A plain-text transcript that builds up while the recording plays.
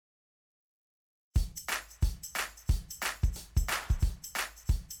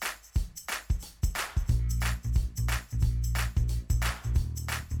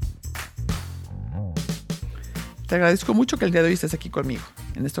Te agradezco mucho que el día de hoy estés aquí conmigo.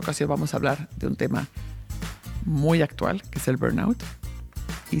 En esta ocasión vamos a hablar de un tema muy actual, que es el burnout.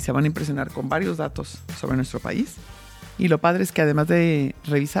 Y se van a impresionar con varios datos sobre nuestro país. Y lo padre es que además de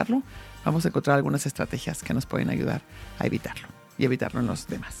revisarlo, vamos a encontrar algunas estrategias que nos pueden ayudar a evitarlo y evitarlo en los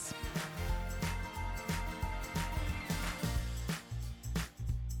demás.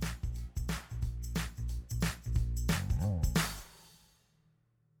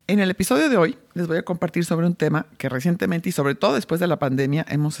 En el episodio de hoy les voy a compartir sobre un tema que recientemente y sobre todo después de la pandemia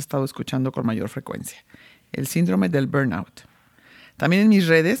hemos estado escuchando con mayor frecuencia, el síndrome del burnout. También en mis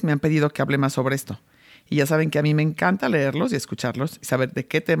redes me han pedido que hable más sobre esto y ya saben que a mí me encanta leerlos y escucharlos y saber de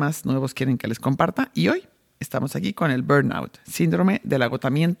qué temas nuevos quieren que les comparta y hoy estamos aquí con el burnout, síndrome del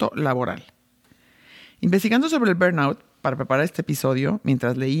agotamiento laboral. Investigando sobre el burnout para preparar este episodio,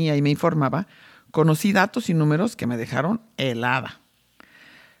 mientras leía y me informaba, conocí datos y números que me dejaron helada.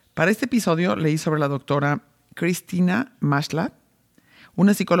 Para este episodio leí sobre la doctora Christina Maslach,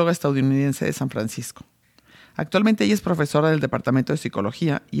 una psicóloga estadounidense de San Francisco. Actualmente ella es profesora del Departamento de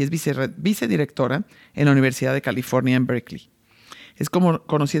Psicología y es vicedirectora en la Universidad de California en Berkeley. Es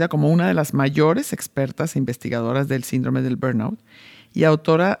conocida como una de las mayores expertas e investigadoras del síndrome del burnout y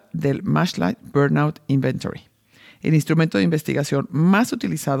autora del Maslach Burnout Inventory, el instrumento de investigación más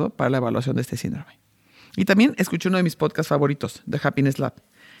utilizado para la evaluación de este síndrome. Y también escuché uno de mis podcasts favoritos, The Happiness Lab,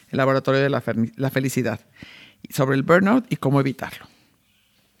 el laboratorio de la felicidad, sobre el burnout y cómo evitarlo.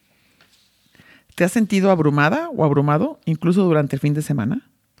 ¿Te has sentido abrumada o abrumado incluso durante el fin de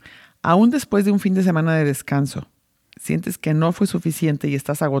semana? Aún después de un fin de semana de descanso, ¿sientes que no fue suficiente y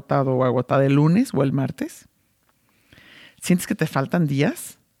estás agotado o agotada el lunes o el martes? ¿Sientes que te faltan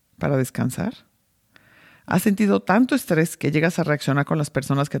días para descansar? ¿Has sentido tanto estrés que llegas a reaccionar con las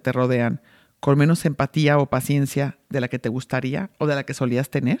personas que te rodean con menos empatía o paciencia de la que te gustaría o de la que solías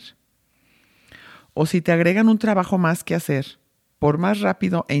tener? O si te agregan un trabajo más que hacer, por más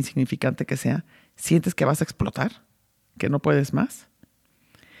rápido e insignificante que sea, ¿sientes que vas a explotar? ¿Que no puedes más?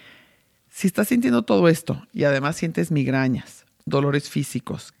 Si estás sintiendo todo esto y además sientes migrañas, dolores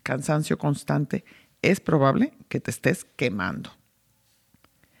físicos, cansancio constante, es probable que te estés quemando.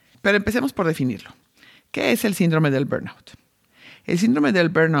 Pero empecemos por definirlo. ¿Qué es el síndrome del burnout? El síndrome del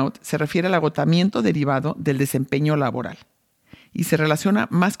burnout se refiere al agotamiento derivado del desempeño laboral y se relaciona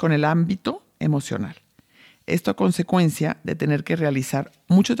más con el ámbito emocional. Esto a consecuencia de tener que realizar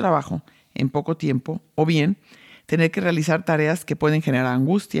mucho trabajo en poco tiempo o bien tener que realizar tareas que pueden generar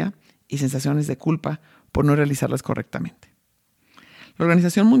angustia y sensaciones de culpa por no realizarlas correctamente. La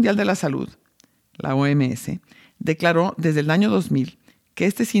Organización Mundial de la Salud, la OMS, declaró desde el año 2000 que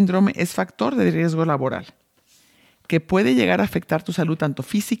este síndrome es factor de riesgo laboral, que puede llegar a afectar tu salud tanto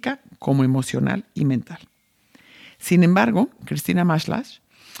física como emocional y mental. Sin embargo, Christina Maslach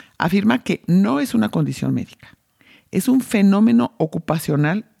afirma que no es una condición médica, es un fenómeno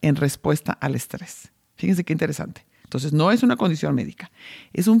ocupacional en respuesta al estrés. Fíjense qué interesante. Entonces, no es una condición médica,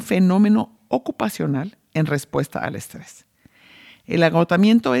 es un fenómeno ocupacional en respuesta al estrés. El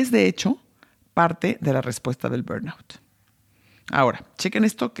agotamiento es, de hecho, parte de la respuesta del burnout. Ahora, chequen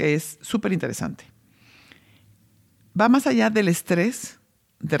esto que es súper interesante. Va más allá del estrés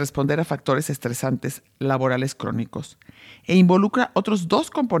de responder a factores estresantes laborales crónicos e involucra otros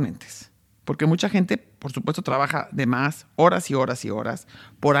dos componentes, porque mucha gente, por supuesto, trabaja de más, horas y horas y horas,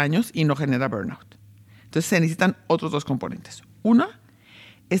 por años y no genera burnout. Entonces se necesitan otros dos componentes. Una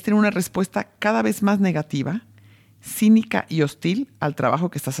es tener una respuesta cada vez más negativa, cínica y hostil al trabajo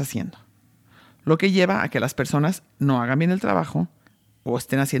que estás haciendo, lo que lleva a que las personas no hagan bien el trabajo o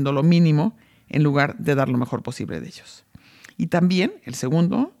estén haciendo lo mínimo en lugar de dar lo mejor posible de ellos. Y también el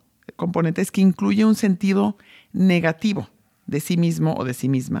segundo componente es que incluye un sentido negativo de sí mismo o de sí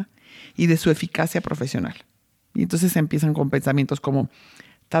misma y de su eficacia profesional. Y entonces empiezan con pensamientos como,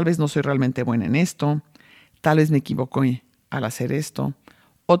 tal vez no soy realmente buena en esto, tal vez me equivoco al hacer esto,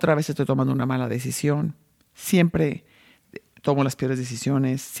 otra vez estoy tomando una mala decisión, siempre tomo las peores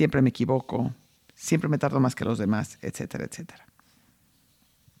decisiones, siempre me equivoco, siempre me tardo más que los demás, etcétera, etcétera.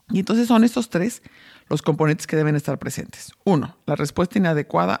 Y entonces son estos tres los componentes que deben estar presentes. 1, la respuesta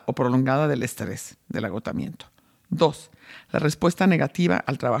inadecuada o prolongada del estrés, del agotamiento. 2, la respuesta negativa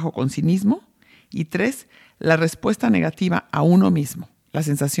al trabajo con sí mismo. Y 3, la respuesta negativa a uno mismo, la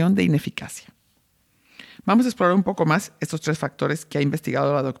sensación de ineficacia. Vamos a explorar un poco más estos tres factores que ha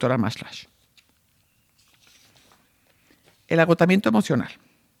investigado la doctora Maslach. El agotamiento emocional.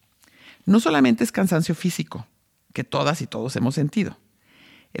 No solamente es cansancio físico, que todas y todos hemos sentido.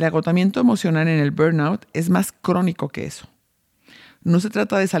 El agotamiento emocional en el burnout es más crónico que eso. No se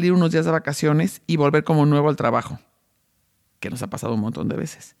trata de salir unos días de vacaciones y volver como nuevo al trabajo, que nos ha pasado un montón de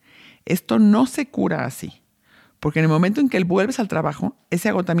veces. Esto no se cura así, Porque en el momento en que vuelves al trabajo, ese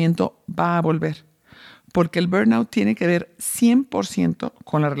agotamiento va a volver. Porque el burnout tiene que ver 100%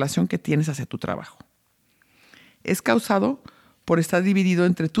 con la relación que tienes hacia tu trabajo. Es causado por estar dividido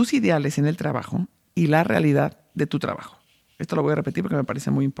entre tus ideales en el trabajo y la realidad de tu trabajo. Esto lo voy a repetir porque me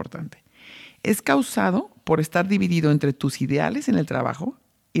parece muy importante. Es causado por estar dividido entre tus ideales en el trabajo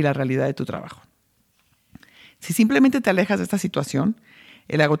y la realidad de tu trabajo. Si simplemente te alejas de esta situación,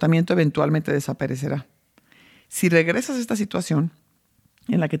 el agotamiento eventualmente desaparecerá. Si regresas a esta situación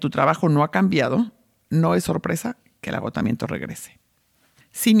en la que tu trabajo no ha cambiado, no es sorpresa que el agotamiento regrese.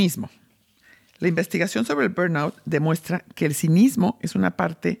 Cinismo. La investigación sobre el burnout demuestra que el cinismo es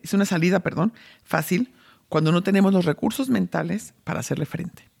una salida fácil cuando no tenemos los recursos mentales para hacerle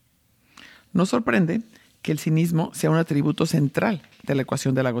frente. No sorprende que el cinismo sea un atributo central de la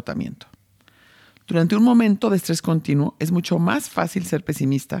ecuación del agotamiento. Durante un momento de estrés continuo es mucho más fácil ser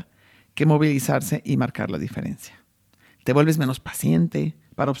pesimista que movilizarse y marcar la diferencia. Te vuelves menos paciente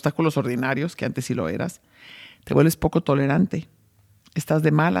para obstáculos ordinarios, que antes sí lo eras. Te vuelves poco tolerante. Estás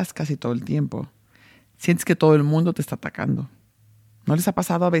de malas casi todo el tiempo. Sientes que todo el mundo te está atacando. ¿No les ha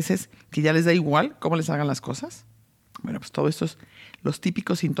pasado a veces que ya les da igual cómo les hagan las cosas? Bueno, pues todo esto es los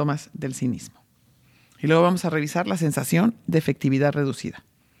típicos síntomas del cinismo. Y luego vamos a revisar la sensación de efectividad reducida.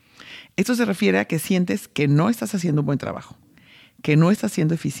 Esto se refiere a que sientes que no estás haciendo un buen trabajo, que no estás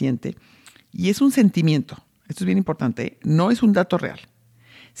siendo eficiente, y es un sentimiento. Esto es bien importante, no es un dato real,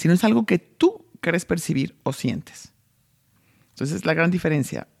 sino es algo que tú crees percibir o sientes. Entonces es la gran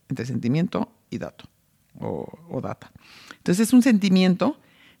diferencia entre sentimiento y dato o data. Entonces es un sentimiento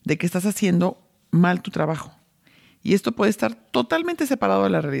de que estás haciendo mal tu trabajo. Y esto puede estar totalmente separado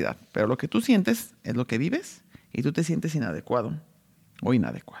de la realidad, pero lo que tú sientes es lo que vives y tú te sientes inadecuado o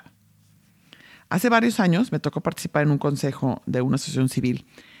inadecuada. Hace varios años me tocó participar en un consejo de una asociación civil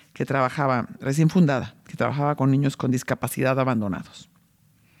que trabajaba, recién fundada, que trabajaba con niños con discapacidad abandonados.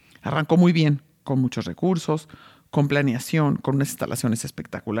 Arrancó muy bien, con muchos recursos, con planeación, con unas instalaciones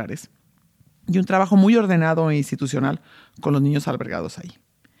espectaculares y un trabajo muy ordenado e institucional con los niños albergados ahí.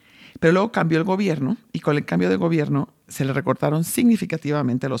 Pero luego cambió el gobierno y con el cambio de gobierno se le recortaron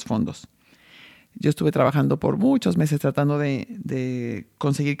significativamente los fondos. Yo estuve trabajando por muchos meses tratando de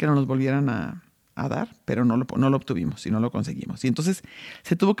conseguir que no nos volvieran a dar, pero no lo obtuvimos y no lo conseguimos. Y entonces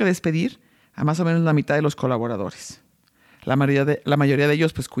se tuvo que despedir a más o menos la mitad de los colaboradores. La mayoría de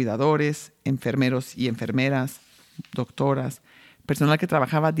ellos, pues cuidadores, enfermeros y enfermeras, doctoras, personal que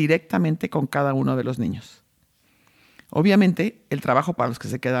trabajaba directamente con cada uno de los niños. Obviamente, el trabajo para los que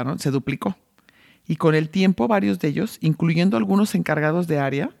se quedaron se duplicó. Y con el tiempo, varios de ellos, incluyendo algunos encargados de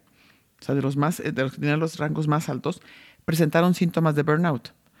área, o sea, de los que tenían los rangos más altos, presentaron síntomas de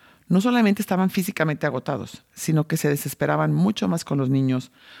burnout. No solamente estaban físicamente agotados, sino que se desesperaban mucho más con los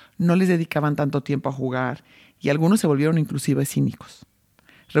niños, no les dedicaban tanto tiempo a jugar y algunos se volvieron inclusive cínicos.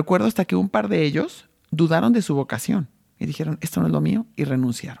 Recuerdo hasta que un par de ellos dudaron de su vocación y dijeron, esto no es lo mío, y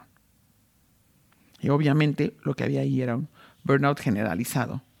renunciaron. Y obviamente lo que había ahí era un burnout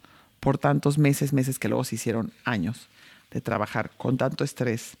generalizado por tantos meses que luego se hicieron años de trabajar con tanto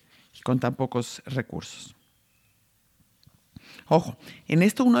estrés y con tan pocos recursos. Ojo, en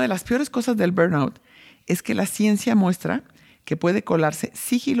esto una de las peores cosas del burnout es que la ciencia muestra que puede colarse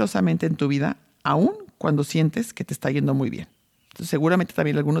sigilosamente en tu vida aún cuando sientes que te está yendo muy bien. Entonces, seguramente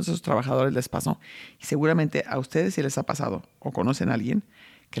también a algunos de esos trabajadores les pasó y seguramente a ustedes si les ha pasado o conocen a alguien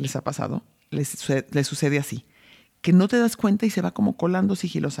que les ha pasado, les sucede así, que no te das cuenta y se va como colando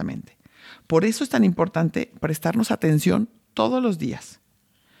sigilosamente. Por eso es tan importante prestarnos atención todos los días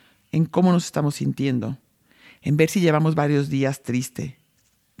en cómo nos estamos sintiendo, en ver si llevamos varios días tristes,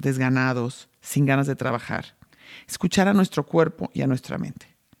 desganados, sin ganas de trabajar. Escuchar a nuestro cuerpo y a nuestra mente.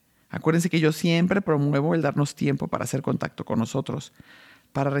 Acuérdense que yo siempre promuevo el darnos tiempo para hacer contacto con nosotros,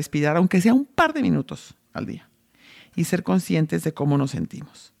 para respirar, aunque sea un par de minutos al día, y ser conscientes de cómo nos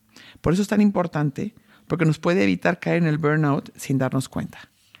sentimos. Por eso es tan importante, porque nos puede evitar caer en el burnout sin darnos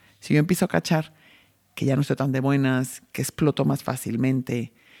cuenta. Si yo empiezo a cachar que ya no estoy tan de buenas, que exploto más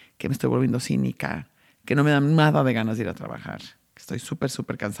fácilmente, que me estoy volviendo cínica, que no me dan nada de ganas de ir a trabajar, que estoy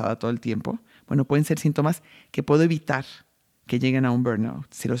súper cansada todo el tiempo, bueno, pueden ser síntomas que puedo evitar que lleguen a un burnout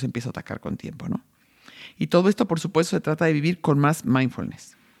si los empiezo a atacar con tiempo, ¿no? Y todo esto, por supuesto, se trata de vivir con más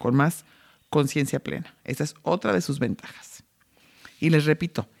mindfulness, con más conciencia plena. Esa es otra de sus ventajas. Y les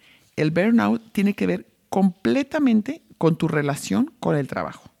repito, el burnout tiene que ver completamente con tu relación con el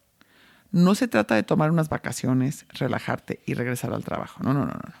trabajo. No se trata de tomar unas vacaciones, relajarte y regresar al trabajo. No,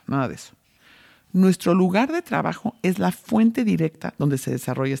 nada de eso. Nuestro lugar de trabajo es la fuente directa donde se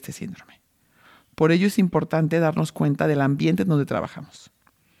desarrolla este síndrome. Por ello es importante darnos cuenta del ambiente en donde trabajamos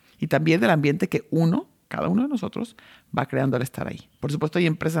y también del ambiente que uno cada uno de nosotros va creando al estar ahí. Por supuesto, hay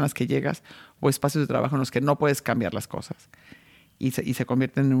empresas en las que llegas o espacios de trabajo en los que no puedes cambiar las cosas y se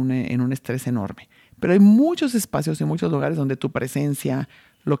convierten en un estrés enorme. Pero hay muchos espacios y muchos lugares donde tu presencia,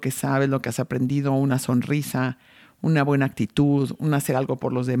 lo que sabes, lo que has aprendido, una sonrisa, una buena actitud, un hacer algo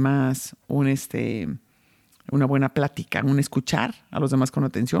por los demás, una buena plática, un escuchar a los demás con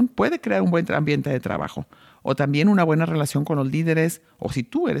atención, puede crear un buen ambiente de trabajo. O también una buena relación con los líderes, o si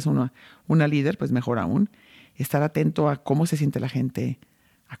tú eres una líder, pues mejor aún, estar atento a cómo se siente la gente,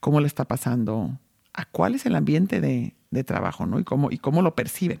 a cómo le está pasando, a cuál es el ambiente de trabajo, ¿no? Y cómo lo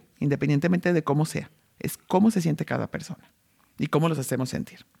perciben, independientemente de cómo sea. Es cómo se siente cada persona y cómo los hacemos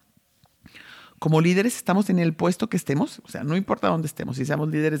sentir. Como líderes estamos en el puesto que estemos, o sea, no importa dónde estemos, si seamos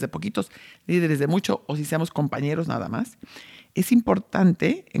líderes de poquitos, líderes de mucho o si seamos compañeros nada más, es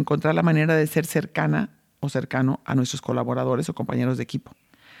importante encontrar la manera de ser cercana o cercano a nuestros colaboradores o compañeros de equipo.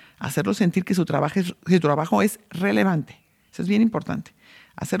 Hacerlos sentir que su trabajo es relevante. Eso es bien importante.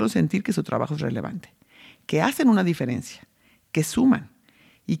 Hacerlos sentir que su trabajo es relevante, que hacen una diferencia, que suman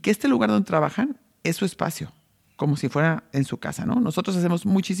y que este lugar donde trabajan es su espacio, como si fuera en su casa, ¿no? Nosotros hacemos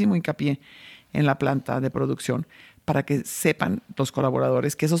muchísimo hincapié en la planta de producción para que sepan los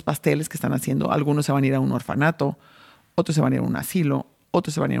colaboradores que esos pasteles que están haciendo, algunos se van a ir a un orfanato, otros se van a ir a un asilo,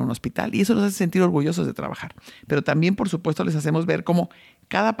 otros se van a ir a un hospital y eso los hace sentir orgullosos de trabajar. Pero también, por supuesto, les hacemos ver cómo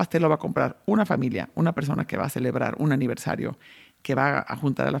cada pastel lo va a comprar una familia, una persona que va a celebrar un aniversario, que va a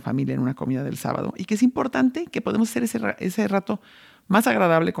juntar a la familia en una comida del sábado y que es importante que podemos hacer ese rato más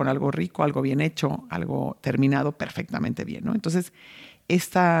agradable con algo rico, algo bien hecho, algo terminado perfectamente bien, ¿no? Entonces,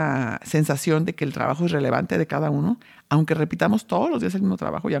 esta sensación de que el trabajo es relevante de cada uno, aunque repitamos todos los días el mismo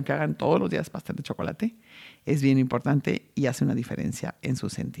trabajo y aunque hagan todos los días pastel de chocolate, es bien importante y hace una diferencia en su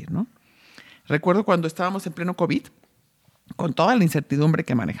sentir, ¿no? Recuerdo cuando estábamos en pleno COVID, con toda la incertidumbre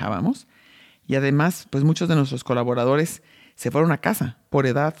que manejábamos y además, pues muchos de nuestros colaboradores se fueron a casa por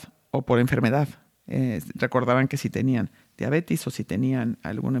edad o por enfermedad. Recordaban que si tenían diabetes o si tenían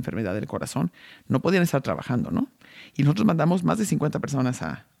alguna enfermedad del corazón, no podían estar trabajando, ¿no? Y nosotros mandamos más de 50 personas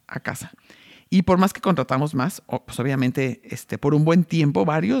a casa. Y por más que contratamos más, pues obviamente por un buen tiempo,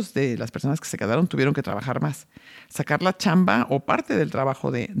 varios de las personas que se quedaron tuvieron que trabajar más, sacar la chamba o parte del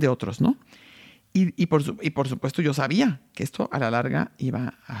trabajo de otros, ¿no? Y por supuesto yo sabía que esto a la larga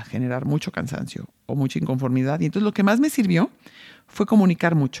iba a generar mucho cansancio o mucha inconformidad. Y entonces lo que más me sirvió fue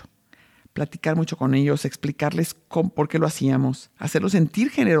comunicar mucho, platicar mucho con ellos, explicarles por qué lo hacíamos, hacerlos sentir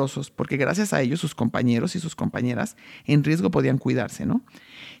generosos, porque gracias a ellos sus compañeros y sus compañeras en riesgo podían cuidarse, ¿no?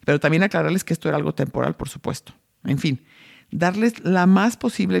 Pero también aclararles que esto era algo temporal, por supuesto. En fin, darles la más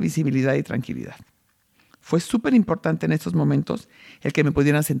posible visibilidad y tranquilidad. Fue súper importante en estos momentos el que me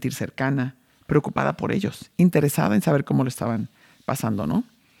pudieran sentir cercana, preocupada por ellos, interesada en saber cómo lo estaban pasando, ¿no?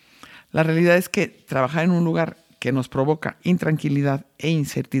 La realidad es que trabajar en un lugar que nos provoca intranquilidad e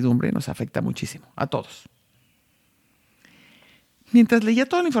incertidumbre nos afecta muchísimo, a todos. Mientras leía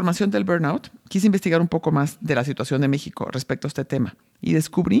toda la información del burnout, quise investigar un poco más de la situación de México respecto a este tema y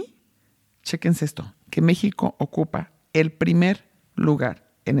descubrí, chéquense esto, que México ocupa el primer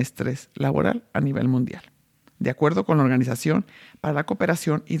lugar en estrés laboral a nivel mundial, de acuerdo con la Organización para la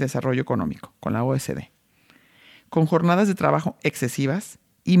Cooperación y Desarrollo Económico, con la OECD, con jornadas de trabajo excesivas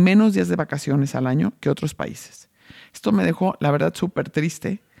y menos días de vacaciones al año que otros países. Esto me dejó, la verdad, súper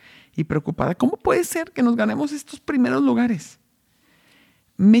triste y preocupada. ¿Cómo puede ser que nos ganemos estos primeros lugares?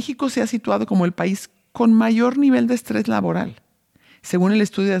 México se ha situado como el país con mayor nivel de estrés laboral, según el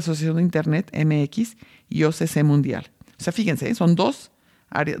estudio de Asociación de Internet MX y OCC Mundial. O sea, fíjense, son dos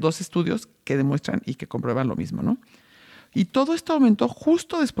estudios que demuestran y que comprueban lo mismo, ¿no? Y todo esto aumentó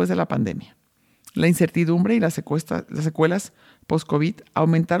justo después de la pandemia. La incertidumbre y las secuelas post-COVID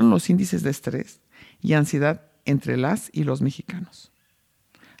aumentaron los índices de estrés y ansiedad entre las y los mexicanos.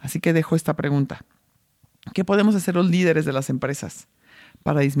 Así que dejo esta pregunta. ¿Qué podemos hacer los líderes de las empresas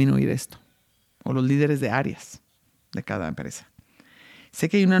para disminuir esto? O los líderes de áreas de cada empresa. Sé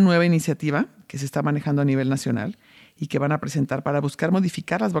que hay una nueva iniciativa que se está manejando a nivel nacional y que van a presentar para buscar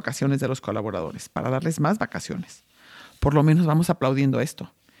modificar las vacaciones de los colaboradores, para darles más vacaciones. Por lo menos vamos aplaudiendo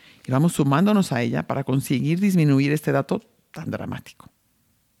esto y vamos sumándonos a ella para conseguir disminuir este dato tan dramático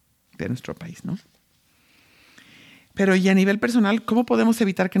de nuestro país, ¿no? Pero y a nivel personal, ¿cómo podemos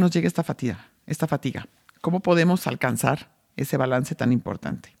evitar que nos llegue esta fatiga? ¿Cómo podemos alcanzar ese balance tan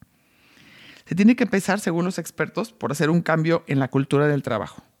importante? Se tiene que empezar, según los expertos, por hacer un cambio en la cultura del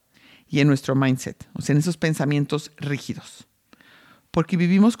trabajo y en nuestro mindset, o sea, en esos pensamientos rígidos. Porque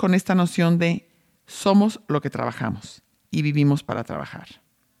vivimos con esta noción de somos lo que trabajamos y vivimos para trabajar.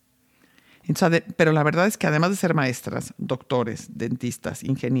 Entonces, pero la verdad es que además de ser maestras, doctores, dentistas,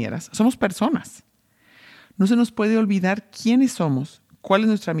 ingenieras, somos personas. No se nos puede olvidar quiénes somos, cuál es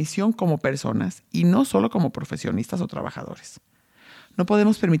nuestra misión como personas y no solo como profesionistas o trabajadores. No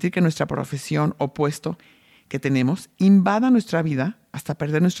podemos permitir que nuestra profesión o puesto que tenemos invada nuestra vida hasta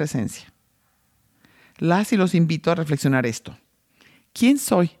perder nuestra esencia. Las y los invito a reflexionar esto. ¿Quién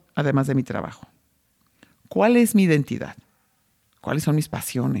soy además de mi trabajo? ¿Cuál es mi identidad? ¿Cuáles son mis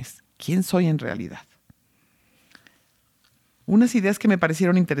pasiones? ¿Quién soy en realidad? Unas ideas que me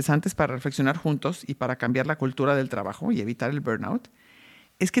parecieron interesantes para reflexionar juntos y para cambiar la cultura del trabajo y evitar el burnout,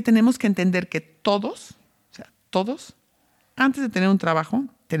 es que tenemos que entender que todos, antes de tener un trabajo,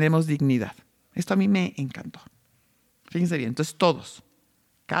 tenemos dignidad. Esto a mí me encantó. Fíjense bien, entonces todos,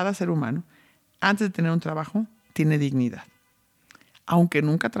 cada ser humano, antes de tener un trabajo, tiene dignidad. Aunque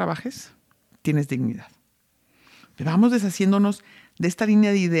nunca trabajes, tienes dignidad. Vamos deshaciéndonos de esta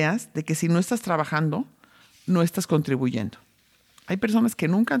línea de ideas de que si no estás trabajando, no estás contribuyendo. Hay personas que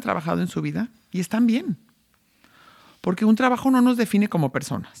nunca han trabajado en su vida y están bien. Porque un trabajo no nos define como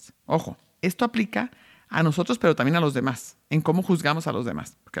personas. Ojo, esto aplica a nosotros, pero también a los demás, en cómo juzgamos a los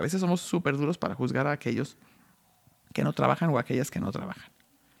demás. Porque a veces somos súper duros para juzgar a aquellos que no trabajan o a aquellas que no trabajan.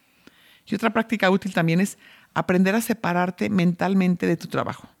 Y otra práctica útil también es aprender a separarte mentalmente de tu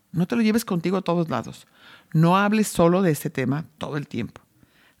trabajo. No te lo lleves contigo a todos lados. No hables solo de este tema todo el tiempo.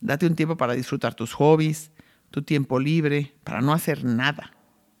 Date un tiempo para disfrutar tus hobbies, tu tiempo libre, para no hacer nada.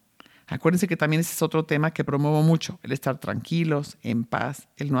 Acuérdense que también ese es otro tema que promuevo mucho, el estar tranquilos, en paz,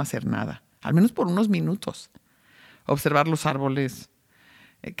 el no hacer nada, al menos por unos minutos. Observar los árboles,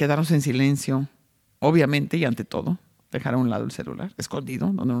 quedarnos en silencio, obviamente y ante todo, dejar a un lado el celular, escondido,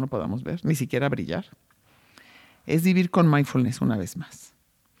 donde no lo podamos ver, ni siquiera brillar. Es vivir con mindfulness una vez más.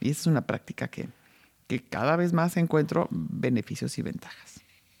 Y esa es una práctica que cada vez más encuentro beneficios y ventajas.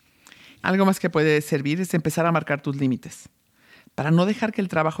 Algo más que puede servir es empezar a marcar tus límites para no dejar que el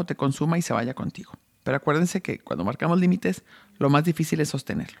trabajo te consuma y se vaya contigo. Pero acuérdense que cuando marcamos límites, lo más difícil es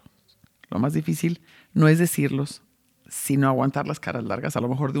sostenerlos. Lo más difícil no es decirlos, sino aguantar las caras largas, a lo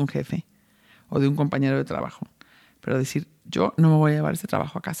mejor de un jefe o de un compañero de trabajo. Pero decir, yo no me voy a llevar este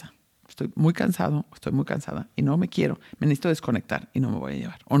trabajo a casa. Estoy muy cansado, estoy muy cansada y no me quiero. Me necesito desconectar y no me voy a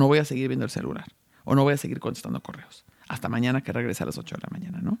llevar. O no voy a seguir viendo el celular. O no voy a seguir contestando correos. Hasta mañana que regrese a las 8 de la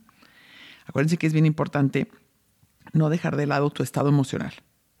mañana, ¿no? Acuérdense que es bien importante no dejar de lado tu estado emocional.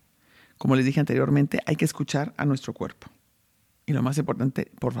 Como les dije anteriormente, hay que escuchar a nuestro cuerpo. Y lo más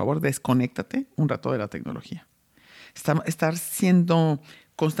importante, por favor, desconéctate un rato de la tecnología. Estar siendo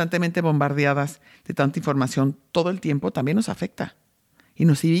constantemente bombardeadas de tanta información todo el tiempo también nos afecta. Y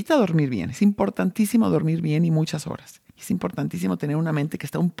nos evita dormir bien. Es importantísimo dormir bien y muchas horas. Es importantísimo tener una mente que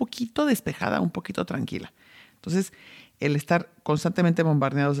está un poquito despejada, un poquito tranquila. Entonces, el estar constantemente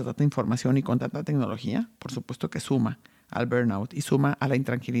bombardeados de tanta información y con tanta tecnología, por supuesto que suma al burnout y suma a la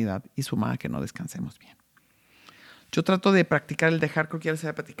intranquilidad y suma a que no descansemos bien. Yo trato de practicar el dejar, creo que ya les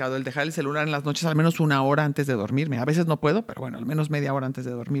había platicado, el dejar el celular en las noches al menos 1 hora antes de dormirme. A veces no puedo, pero bueno, al menos media hora antes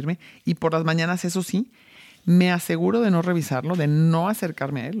de dormirme. Y por las mañanas, eso sí, me aseguro de no revisarlo, de no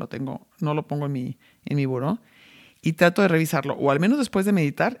acercarme a él. No lo pongo en mi buró. Y trato de revisarlo, o al menos después de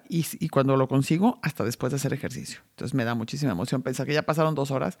meditar y cuando lo consigo, hasta después de hacer ejercicio. Entonces me da muchísima emoción pensar que ya pasaron 2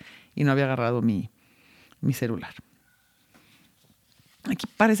 horas y no había agarrado mi celular. Aquí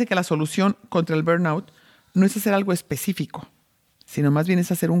parece que la solución contra el burnout no es hacer algo específico, sino más bien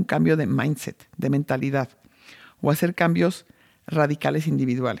es hacer un cambio de mindset, de mentalidad, o hacer cambios radicales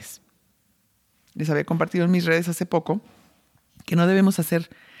individuales. Les había compartido en mis redes hace poco que no debemos hacer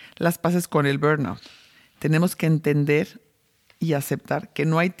las paces con el burnout. Tenemos que entender y aceptar que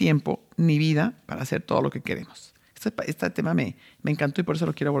no hay tiempo ni vida para hacer todo lo que queremos. Este tema me encantó y por eso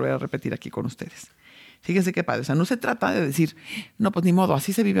lo quiero volver a repetir aquí con ustedes. Fíjense qué padre. O sea, no se trata de decir, no, pues ni modo,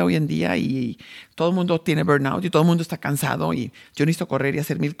 así se vive hoy en día y todo el mundo tiene burnout y todo el mundo está cansado y yo necesito correr y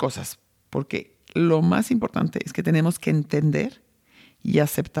hacer 1000 cosas. Porque lo más importante es que tenemos que entender y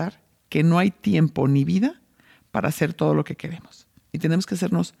aceptar que no hay tiempo ni vida para hacer todo lo que queremos. Y tenemos que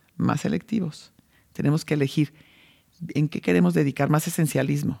hacernos más selectivos. Tenemos que elegir en qué queremos dedicar más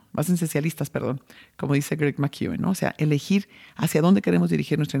esencialistas, como dice Greg McKeown, ¿no? O sea, elegir hacia dónde queremos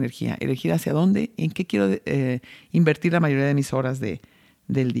dirigir nuestra energía, elegir hacia dónde, en qué quiero invertir la mayoría de mis horas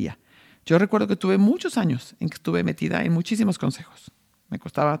del día. Yo recuerdo que tuve muchos años en que estuve metida en muchísimos consejos. Me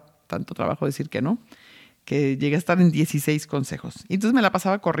costaba tanto trabajo decir que no, que llegué a estar en 16 consejos. Y entonces me la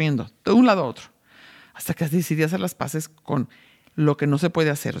pasaba corriendo de un lado a otro, hasta que decidí hacer las paces con lo que no se puede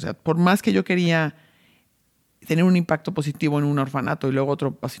hacer. O sea, por más que yo quería tener un impacto positivo en un orfanato y luego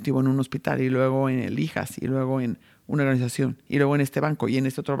otro positivo en un hospital y luego en el IJAS y luego en una organización y luego en este banco y en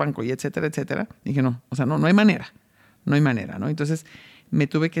este otro banco y etcétera, etcétera, dije no hay manera, ¿no? Entonces me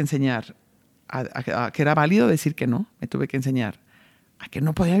tuve que enseñar a que era válido decir que no. Me tuve que enseñar a que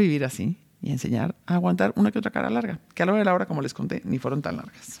no podía vivir así y enseñar a aguantar una que otra cara larga, que a la hora de la hora, como les conté, ni fueron tan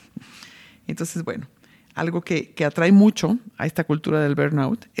largas. Entonces, bueno, algo que atrae mucho a esta cultura del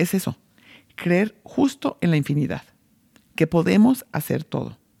burnout es eso, creer justo en la infinidad, que podemos hacer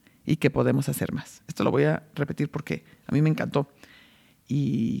todo y que podemos hacer más. Esto lo voy a repetir porque a mí me encantó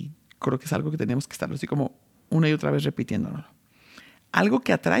y creo que es algo que tenemos que estar así como una y otra vez repitiéndolo. Algo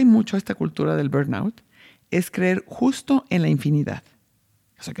que atrae mucho a esta cultura del burnout es creer justo en la infinidad.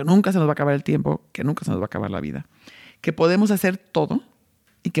 O sea, que nunca se nos va a acabar el tiempo, que nunca se nos va a acabar la vida, que podemos hacer todo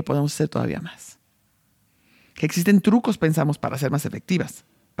y que podemos hacer todavía más. Que existen trucos, pensamos, para ser más efectivas,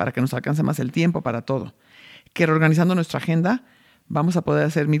 para que nos alcance más el tiempo para todo. Que reorganizando nuestra agenda vamos a poder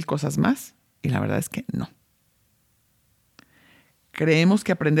hacer 1000 cosas más y la verdad es que no. Creemos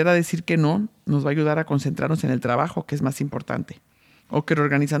que aprender a decir que no nos va a ayudar a concentrarnos en el trabajo, que es más importante, o que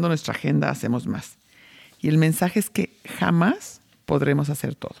reorganizando nuestra agenda hacemos más. Y el mensaje es que jamás podremos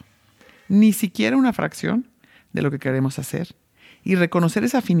hacer todo, ni siquiera una fracción de lo que queremos hacer. Y reconocer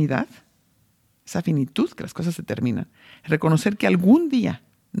esa afinidad, esa finitud, que las cosas se terminan, reconocer que algún día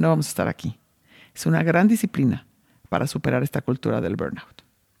no vamos a estar aquí, es una gran disciplina para superar esta cultura del burnout.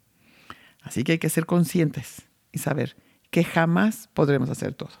 Así que hay que ser conscientes y saber que jamás podremos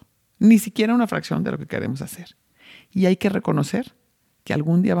hacer todo, ni siquiera una fracción de lo que queremos hacer. Y hay que reconocer que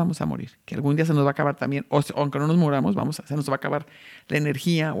algún día vamos a morir, que algún día se nos va a acabar también, o aunque no nos muramos, se nos va a acabar la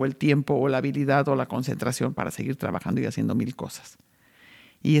energía o el tiempo o la habilidad o la concentración para seguir trabajando y haciendo 1000 cosas.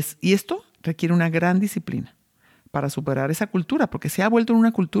 Y esto requiere una gran disciplina para superar esa cultura, porque se ha vuelto en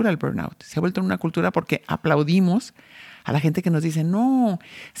una cultura el burnout. Se ha vuelto en una cultura porque aplaudimos a la gente que nos dice, no,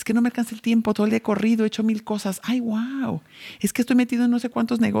 es que no me alcanza el tiempo, todo el día he corrido, he hecho 1000 cosas. ¡Ay, wow! Es que estoy metido en no sé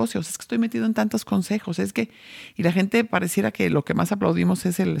cuántos negocios, es que estoy metido en tantos consejos, Y la gente pareciera que lo que más aplaudimos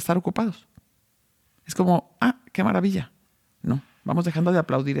es el estar ocupados. Es como, qué maravilla. No, vamos dejando de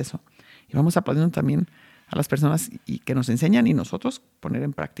aplaudir eso. Y vamos aplaudiendo también a las personas y que nos enseñan y nosotros poner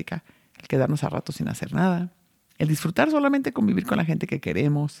en práctica el quedarnos a rato sin hacer nada, el disfrutar solamente convivir con la gente que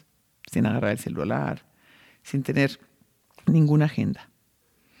queremos, sin agarrar el celular, sin tener ninguna agenda.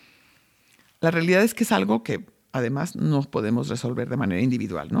 La realidad es que es algo que además no podemos resolver de manera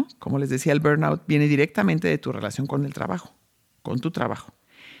individual, ¿no? Como les decía, el burnout viene directamente de tu relación con el trabajo, con tu trabajo.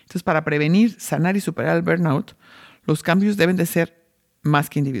 Entonces, para prevenir, sanar y superar el burnout, los cambios deben de ser más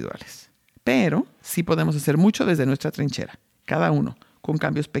que individuales. Pero sí podemos hacer mucho desde nuestra trinchera, cada uno, con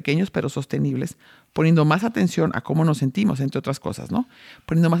cambios pequeños pero sostenibles, poniendo más atención a cómo nos sentimos, entre otras cosas, ¿no?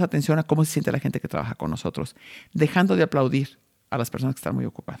 Poniendo más atención a cómo se siente la gente que trabaja con nosotros, dejando de aplaudir a las personas que están muy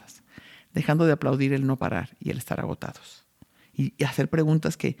ocupadas, dejando de aplaudir el no parar y el estar agotados. Y hacer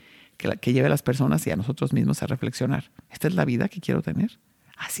preguntas que lleve a las personas y a nosotros mismos a reflexionar. ¿Esta es la vida que quiero tener?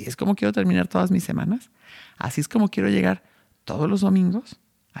 ¿Así es como quiero terminar todas mis semanas? ¿Así es como quiero llegar todos los domingos?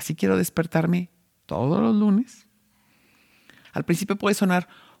 ¿Así quiero despertarme todos los lunes? Al principio puede sonar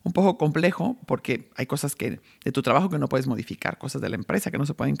un poco complejo porque hay cosas de tu trabajo que no puedes modificar, cosas de la empresa que no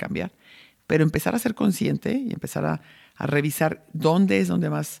se pueden cambiar, pero empezar a ser consciente y empezar a revisar dónde es donde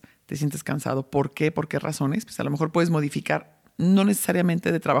más te sientes cansado, por qué razones, pues a lo mejor puedes modificar, no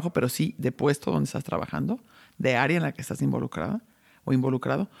necesariamente de trabajo, pero sí de puesto donde estás trabajando, de área en la que estás involucrada o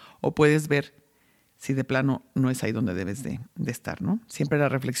involucrado, o puedes ver si de plano no es ahí donde debes de estar, ¿no? Siempre la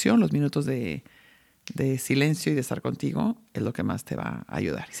reflexión, los minutos de silencio y de estar contigo es lo que más te va a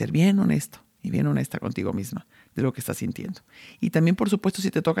ayudar. Y ser bien honesto y bien honesta contigo misma de lo que estás sintiendo. Y también, por supuesto,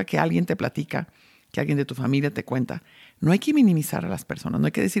 si te toca que alguien te platica, que alguien de tu familia te cuenta, no hay que minimizar a las personas. No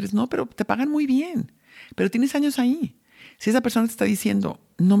hay que decirles, no, pero te pagan muy bien, pero tienes años ahí. Si esa persona te está diciendo,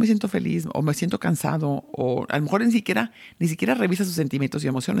 no me siento feliz o me siento cansado, o a lo mejor ni siquiera revisa sus sentimientos y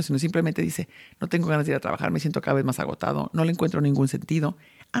emociones, sino simplemente dice, no tengo ganas de ir a trabajar, me siento cada vez más agotado, no le encuentro ningún sentido.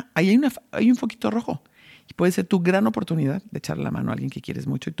 Ahí hay un foquito rojo. Y puede ser tu gran oportunidad de echarle la mano a alguien que quieres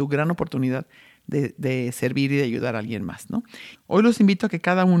mucho y tu gran oportunidad de servir y de ayudar a alguien más, ¿no? Hoy los invito a que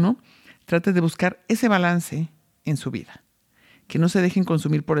cada uno trate de buscar ese balance en su vida, que no se dejen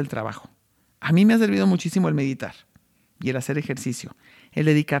consumir por el trabajo. A mí me ha servido muchísimo el meditar y el hacer ejercicio, el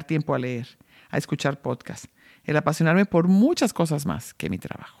dedicar tiempo a leer, a escuchar podcasts, el apasionarme por muchas cosas más que mi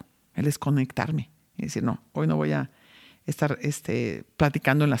trabajo, el desconectarme y decir, no, hoy no voy a estar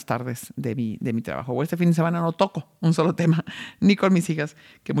platicando en las tardes de mi trabajo, o este fin de semana no toco un solo tema, ni con mis hijas,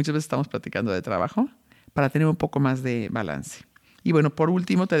 que muchas veces estamos platicando de trabajo, para tener un poco más de balance. Y bueno, por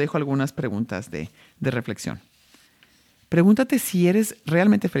último te dejo algunas preguntas de reflexión. Pregúntate si eres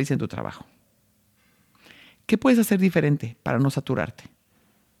realmente feliz en tu trabajo. ¿Qué puedes hacer diferente para no saturarte?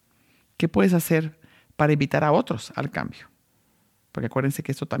 ¿Qué puedes hacer para invitar a otros al cambio? porque acuérdense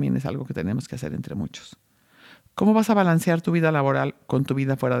que esto también es algo que tenemos que hacer entre muchos. ¿Cómo vas a balancear tu vida laboral con tu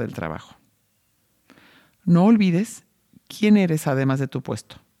vida fuera del trabajo? No olvides quién eres además de tu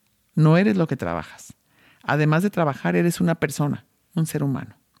puesto. No eres lo que trabajas. Además de trabajar, eres una persona, un ser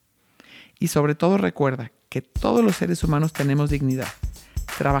humano. Y sobre todo recuerda que todos los seres humanos tenemos dignidad.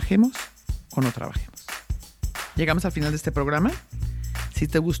 Trabajemos o no trabajemos. Llegamos al final de este programa. Si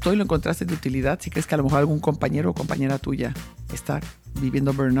te gustó y lo encontraste de utilidad, si crees que a lo mejor algún compañero o compañera tuya está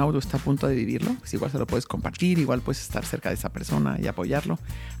viviendo burnout o está a punto de vivirlo, pues igual se lo puedes compartir, igual puedes estar cerca de esa persona y apoyarlo.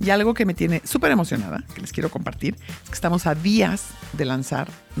 Y algo que me tiene súper emocionada, que les quiero compartir, es que estamos a días de lanzar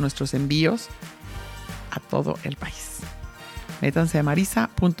nuestros envíos a todo el país. Métanse a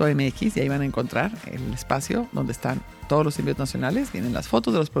marisa.mx y ahí van a encontrar el espacio donde están todos los envíos nacionales. Vienen las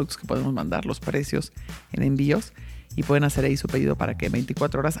fotos de los productos que podemos mandar, los precios en envíos y pueden hacer ahí su pedido para que en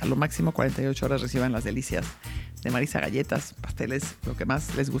 24 horas, a lo máximo 48 horas, reciban las delicias de Marisa, galletas, pasteles, lo que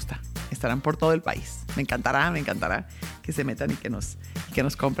más les gusta. Estarán por todo el país. Me encantará que se metan y que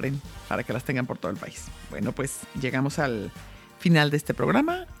nos compren para que las tengan por todo el país. Bueno, pues llegamos al final de este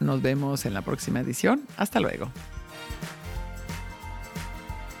programa. Nos vemos en la próxima edición. Hasta luego.